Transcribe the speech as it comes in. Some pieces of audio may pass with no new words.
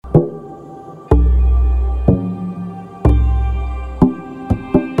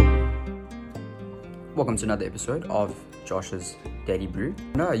Welcome to another episode of Josh's Daily Brew.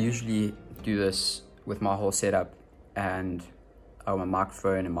 I usually do this with my whole setup and my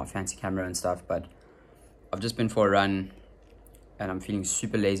microphone and my fancy camera and stuff, but I've just been for a run and I'm feeling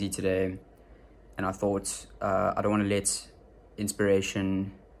super lazy today, and I thought I don't want to let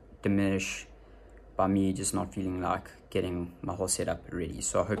inspiration diminish by me just not feeling like getting my whole setup ready.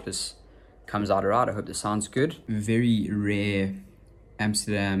 So I hope this comes out alright. I hope this sounds good. Very rare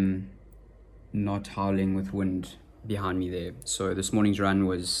Amsterdam not howling with wind behind me there. So this morning's run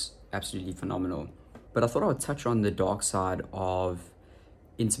was absolutely phenomenal. But I thought I would touch on the dark side of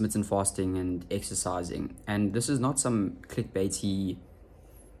intermittent fasting and exercising. And this is not some clickbaity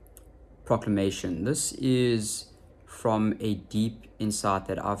proclamation. This is from a deep insight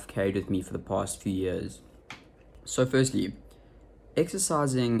that I've carried with me for the past few years. So firstly,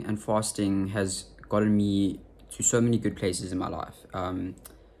 exercising and fasting has gotten me to so many good places in my life.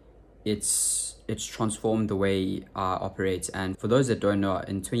 It's transformed the way I operate. And for those that don't know,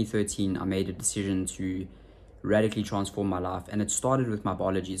 in 2013, I made a decision to radically transform my life. And it started with my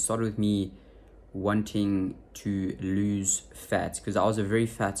biology. It started with me wanting to lose fat because I was a very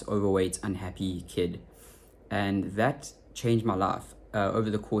fat, overweight, unhappy kid. And that changed my life. Over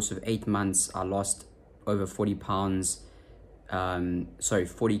the course of 8 months, I lost over 40 pounds,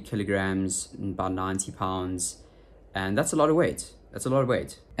 40 kilograms, about 90 pounds. And that's a lot of weight.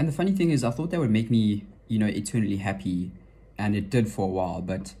 And the funny thing is, I thought that would make me, eternally happy. And it did for a while.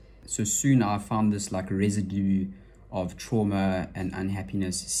 But so soon I found this like residue of trauma and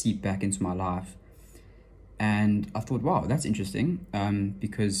unhappiness seep back into my life. And I thought, wow, that's interesting.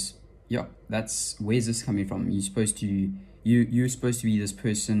 Because where's this coming from? You're supposed to be this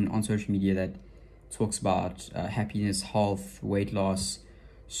person on social media that talks about happiness, health, weight loss,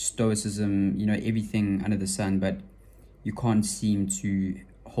 stoicism, everything under the sun, but you can't seem to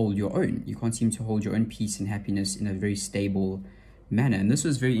hold your own. You can't seem to hold your own peace and happiness in a very stable manner. And this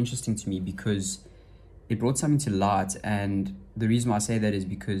was very interesting to me because it brought something to light. And the reason why I say that is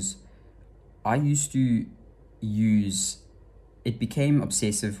because I used to it became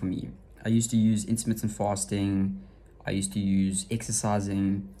obsessive for me. I used to use intermittent fasting. I used to use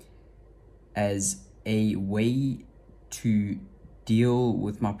exercising as a way to deal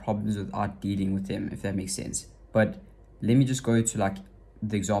with my problems without dealing with them, if that makes sense. But let me just go to like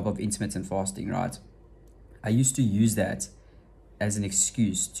the example of intermittent fasting, right? I used to use that as an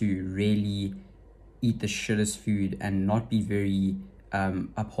excuse to really eat the shittest food and not be very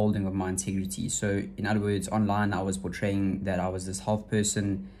upholding of my integrity. So in other words, online I was portraying that I was this health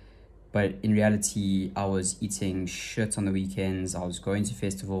person, but in reality I was eating shit on the weekends. I was going to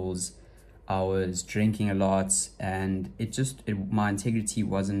festivals, I was drinking a lot, and my integrity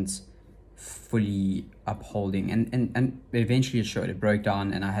wasn't fully upholding, and eventually it showed. It broke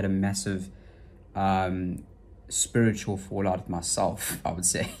down, and I had a massive spiritual fallout with myself, I would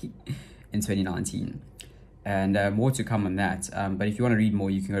say, in 2019. And more to come on that. But if you want to read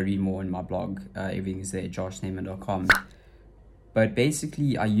more, you can go read more in my blog. Everything is there, joshneyman.com. But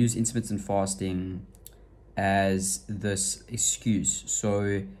basically, I use intermittent fasting as this excuse.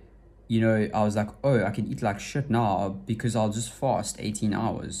 So I was like, oh, I can eat like shit now because I'll just fast 18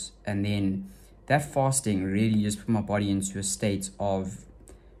 hours. And then that fasting really just put my body into a state of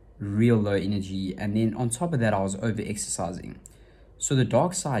real low energy. And then on top of that, I was over exercising. So the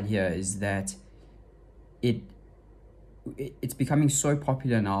dark side here is that it's becoming so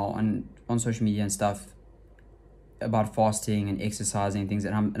popular now on social media and stuff about fasting and exercising and things.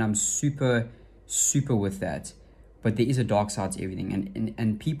 And I'm super, super with that. But there is a dark side to everything.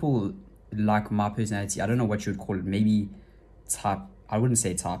 And people like my personality, I don't know what you would call it, maybe I wouldn't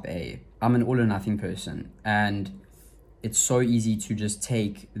say type A. I'm an all or nothing person. And it's so easy to just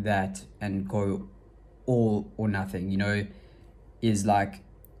take that and go all or nothing, is like,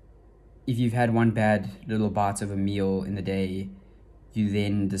 if you've had one bad little bite of a meal in the day, you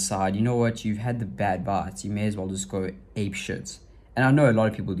then decide, you know what, you've had the bad bites, you may as well just go ape shit. And I know a lot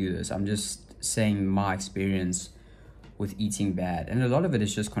of people do this. I'm just saying my experience with eating bad, and a lot of it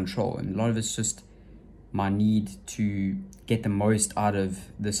is just control, and a lot of it's just my need to get the most out of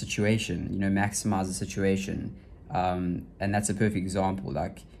the situation, maximize the situation. And that's a perfect example.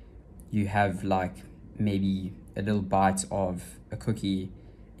 Like, you have like maybe a little bite of a cookie,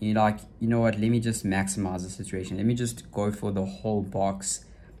 and you're like, you know what, let me just maximize the situation, let me just go for the whole box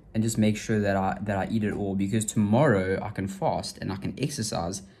and just make sure that I eat it all, because tomorrow I can fast and I can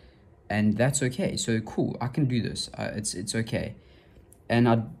exercise. And that's okay. So cool, I can do this. It's okay.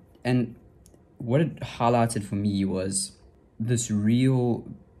 And what it highlighted for me was this real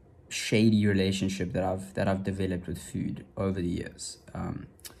shady relationship that I've developed with food over the years.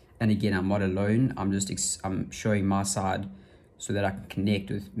 and again, I'm not alone. I'm showing my side so that I can connect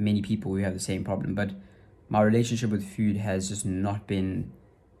with many people who have the same problem. But my relationship with food has just not been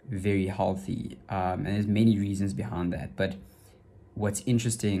very healthy, and there's many reasons behind that. But what's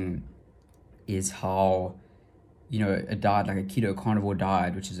interesting is how, you know, a diet like a keto carnivore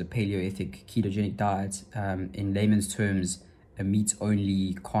diet, which is a paleoethic ketogenic diet, in layman's terms, a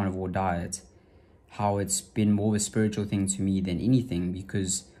meat-only carnivore diet, how it's been more of a spiritual thing to me than anything,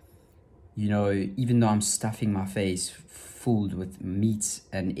 because, you know, even though I'm stuffing my face full with meats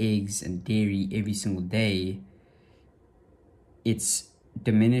and eggs and dairy every single day, it's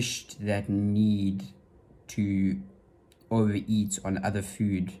diminished that need to overeat on other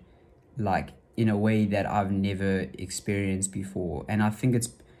food, like in a way that I've never experienced before. And I think it's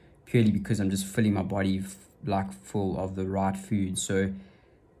purely because I'm just filling my body like full of the right food. So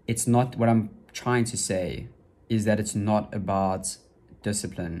it's not, what I'm trying to say is that it's not about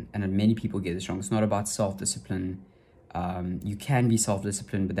discipline, and many people get this wrong. It's not about self-discipline. You can be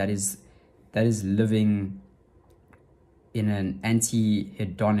self-disciplined, but that is living in an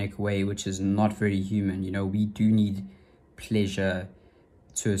anti-hedonic way, which is not very human. You know, we do need pleasure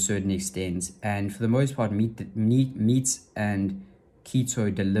to a certain extent, and for the most part, meat and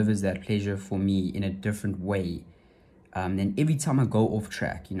keto delivers that pleasure for me in a different way. And every time I go off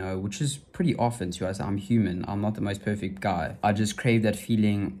track, you know, which is pretty often, to us, I'm human, I'm not the most perfect guy, I just crave that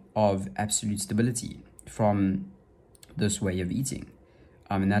feeling of absolute stability from this way of eating.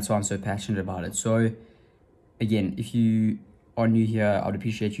 And that's why I'm so passionate about it. So again, if you are new here, I would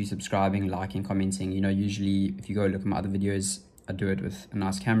appreciate you subscribing, liking, commenting. You know, usually if you go look at my other videos, I do it with a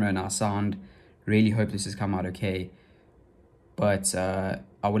nice camera, a nice sound. Really hope this has come out okay. But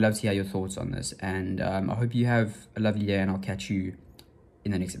I would love to hear your thoughts on this. And I hope you have a lovely day, and I'll catch you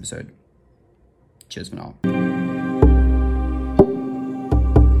in the next episode. Cheers for now.